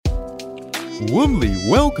Warmly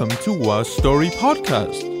welcome to our story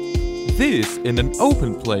podcast. This is an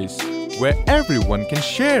open place where everyone can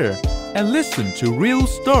share and listen to real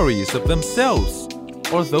stories of themselves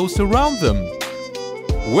or those around them.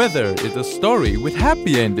 Whether it's a story with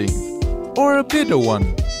happy ending or a bitter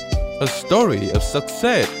one, a story of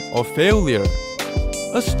success or failure,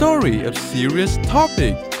 a story of serious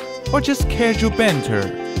topic or just casual banter.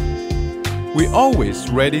 We're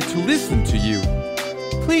always ready to listen to you.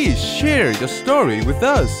 Please share your story with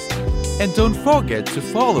us and don't forget to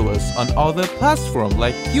follow us on other platforms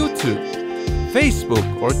like YouTube,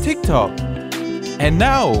 Facebook or TikTok. And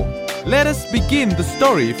now, let us begin the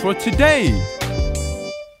story for today.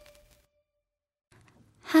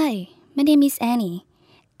 Hi, my name is Annie,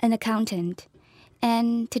 an accountant,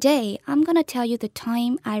 and today I'm gonna tell you the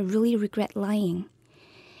time I really regret lying.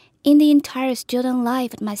 In the entire student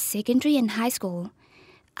life at my secondary and high school,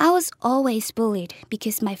 I was always bullied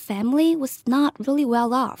because my family was not really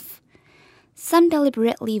well off. Some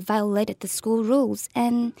deliberately violated the school rules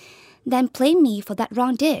and then blamed me for that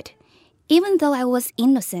wrong deed, even though I was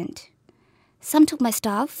innocent. Some took my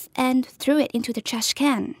stuff and threw it into the trash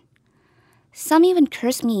can. Some even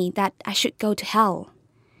cursed me that I should go to hell.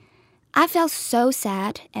 I felt so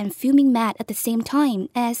sad and fuming mad at the same time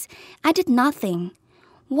as I did nothing.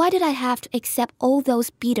 Why did I have to accept all those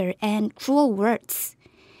bitter and cruel words?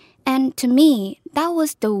 And to me, that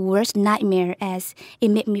was the worst nightmare as it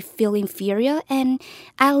made me feel inferior and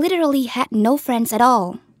I literally had no friends at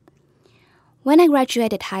all. When I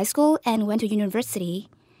graduated high school and went to university,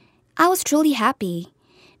 I was truly happy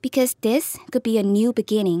because this could be a new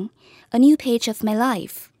beginning, a new page of my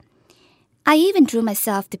life. I even drew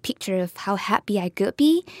myself the picture of how happy I could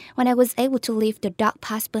be when I was able to leave the dark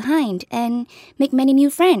past behind and make many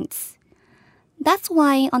new friends. That's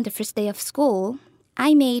why on the first day of school,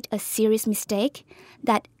 I made a serious mistake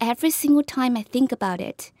that every single time I think about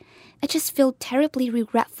it, I just feel terribly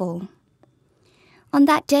regretful. On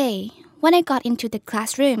that day, when I got into the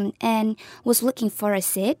classroom and was looking for a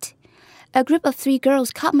seat, a group of 3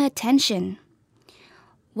 girls caught my attention.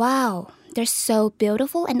 Wow, they're so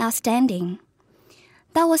beautiful and outstanding.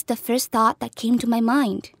 That was the first thought that came to my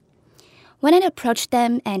mind. When I approached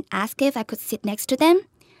them and asked if I could sit next to them,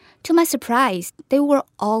 to my surprise, they were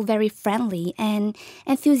all very friendly and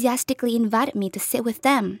enthusiastically invited me to sit with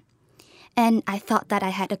them. And I thought that I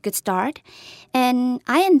had a good start, and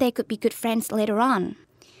I and they could be good friends later on.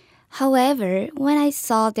 However, when I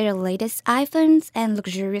saw their latest iPhones and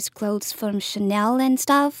luxurious clothes from Chanel and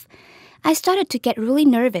stuff, I started to get really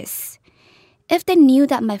nervous. If they knew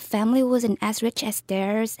that my family wasn't as rich as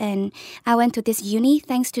theirs and I went to this uni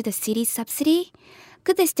thanks to the city's subsidy,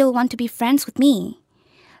 could they still want to be friends with me?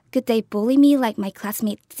 Could they bully me like my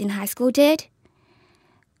classmates in high school did?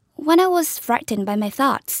 When I was frightened by my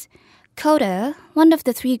thoughts, Coda, one of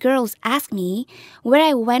the 3 girls, asked me where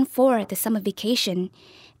I went for the summer vacation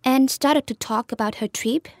and started to talk about her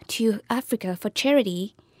trip to Africa for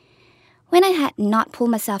charity. When I had not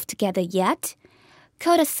pulled myself together yet,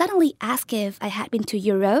 Coda suddenly asked if I had been to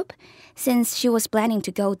Europe since she was planning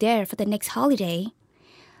to go there for the next holiday.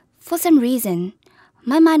 For some reason,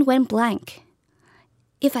 my mind went blank.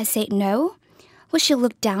 If I said no, would she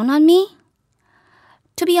look down on me?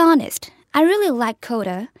 To be honest, I really like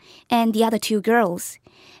Coda and the other 2 girls,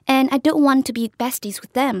 and I don't want to be besties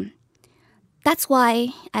with them. That's why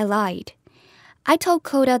I lied. I told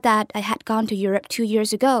Coda that I had gone to Europe 2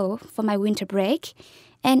 years ago for my winter break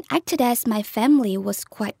and acted as my family was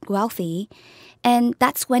quite wealthy, and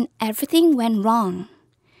that's when everything went wrong.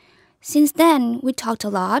 Since then, we talked a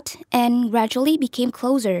lot and gradually became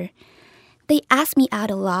closer. They asked me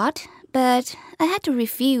out a lot, but I had to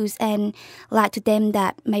refuse and lie to them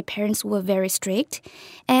that my parents were very strict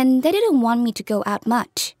and they didn't want me to go out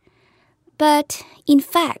much. But in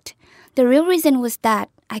fact, the real reason was that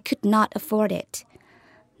I could not afford it.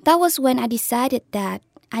 That was when I decided that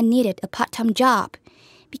I needed a part-time job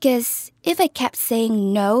because if I kept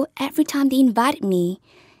saying no every time they invited me,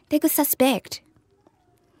 they could suspect.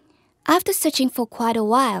 After searching for quite a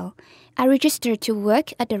while, I registered to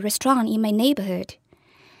work at a restaurant in my neighborhood.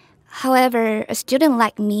 However, a student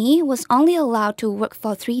like me was only allowed to work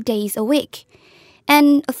for 3 days a week.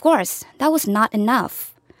 And of course, that was not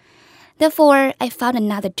enough. Therefore, I found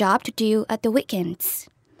another job to do at the weekends.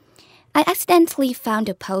 I accidentally found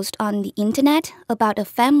a post on the internet about a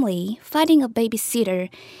family finding a babysitter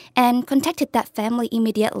and contacted that family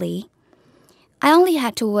immediately. I only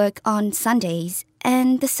had to work on Sundays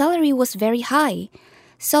and the salary was very high,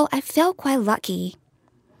 so I felt quite lucky.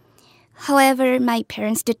 However, my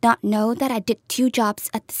parents did not know that I did 2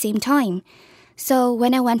 jobs at the same time, so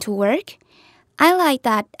when I went to work, I like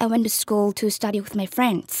that I went to school to study with my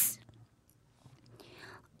friends.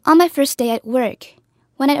 On my first day at work,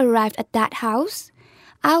 when I arrived at that house,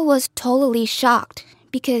 I was totally shocked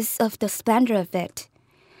because of the splendor of it.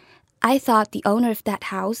 I thought the owner of that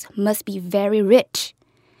house must be very rich.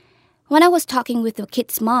 When I was talking with the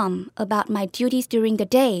kid's mom about my duties during the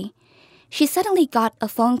day, she suddenly got a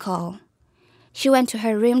phone call. She went to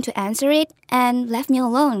her room to answer it and left me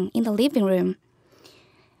alone in the living room.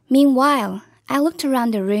 Meanwhile, I looked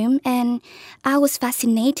around the room and I was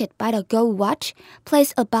fascinated by the gold watch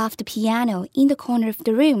placed above the piano in the corner of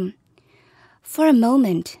the room. For a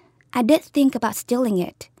moment, I did think about stealing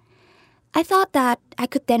it. I thought that I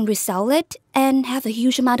could then resell it and have a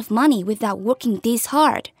huge amount of money without working this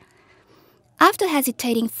hard. After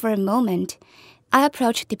hesitating for a moment, I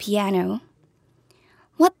approached the piano.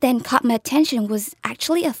 What then caught my attention was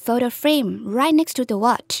actually a photo frame right next to the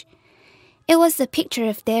watch. It was a picture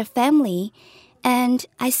of their family, and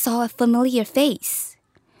I saw a familiar face.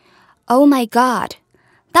 Oh my God,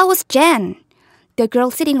 that was Jen, the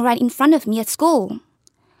girl sitting right in front of me at school.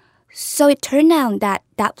 So it turned out that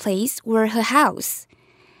that place were her house.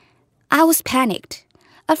 I was panicked,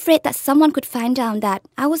 afraid that someone could find out that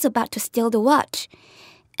I was about to steal the watch.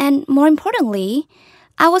 And more importantly,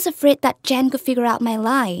 I was afraid that Jen could figure out my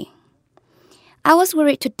lie. I was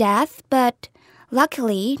worried to death, but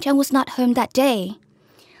luckily Jen was not home that day.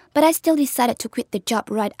 But I still decided to quit the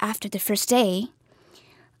job right after the first day.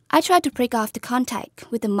 I tried to break off the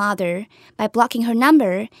contact with the mother by blocking her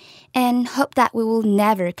number and hope that we will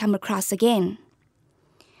never come across again.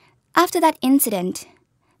 After that incident,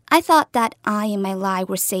 I thought that I and my lie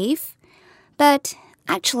were safe, but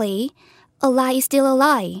actually, a lie is still a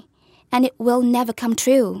lie, and it will never come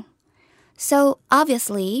true. So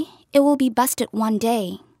obviously, it will be busted one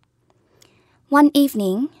day. One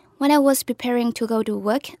evening, when I was preparing to go to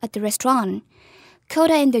work at the restaurant,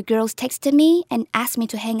 Koda and the girls texted me and asked me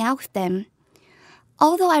to hang out with them.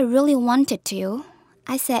 Although I really wanted to,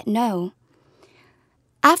 I said no.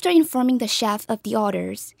 After informing the chef of the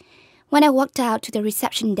orders, when I walked out to the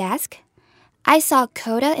reception desk, I saw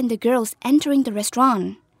Koda and the girls entering the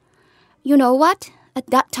restaurant. You know what?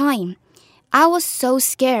 At that time, I was so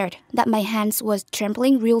scared that my hands was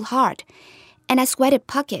trembling real hard, and I sweated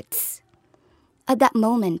buckets. At that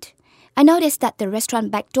moment, I noticed that the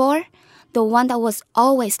restaurant back door, the one that was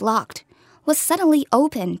always locked, was suddenly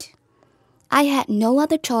opened. I had no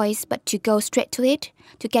other choice but to go straight to it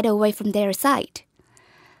to get away from their sight.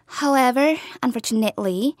 However,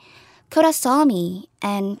 unfortunately, Koda saw me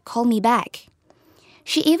and called me back.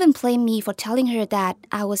 She even blamed me for telling her that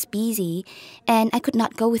I was busy and I could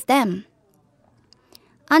not go with them.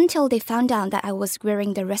 Until they found out that I was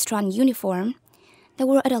wearing the restaurant uniform, they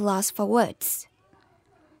were at a loss for words.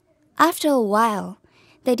 After a while,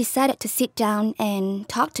 they decided to sit down and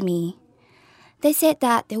talk to me. They said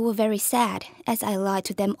that they were very sad as I lied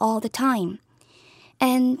to them all the time.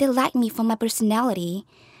 And they liked me for my personality,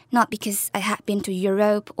 not because I had been to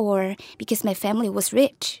Europe or because my family was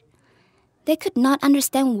rich. They could not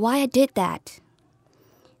understand why I did that.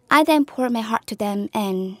 I then poured my heart to them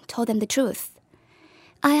and told them the truth.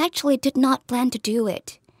 I actually did not plan to do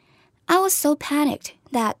it. I was so panicked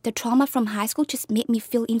that the trauma from high school just made me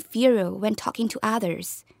feel inferior when talking to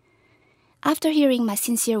others. After hearing my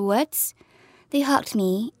sincere words, they hugged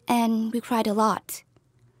me and we cried a lot.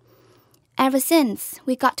 Ever since,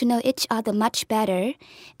 we got to know each other much better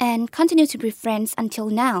and continue to be friends until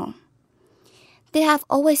now. They have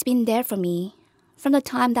always been there for me, from the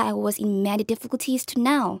time that I was in many difficulties to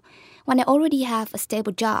now, when I already have a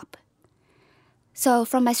stable job. So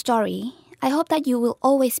from my story, I hope that you will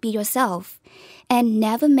always be yourself and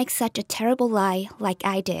never make such a terrible lie like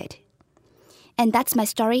I did. And that's my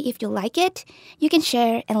story. If you like it, you can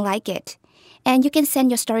share and like it. And you can send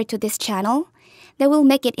your story to this channel. They will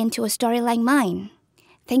make it into a story like mine.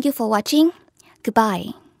 Thank you for watching.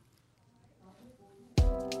 Goodbye.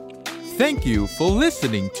 Thank you for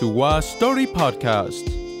listening to our story podcast.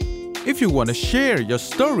 If you want to share your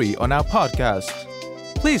story on our podcast,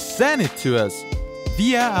 please send it to us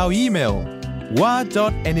via our email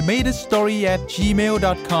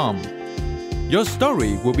wa.animatedstory@gmail.com. Your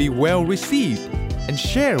story will be well received and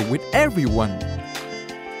shared with everyone.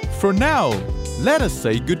 For now, let us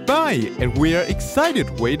say goodbye and we are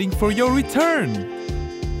excited waiting for your return.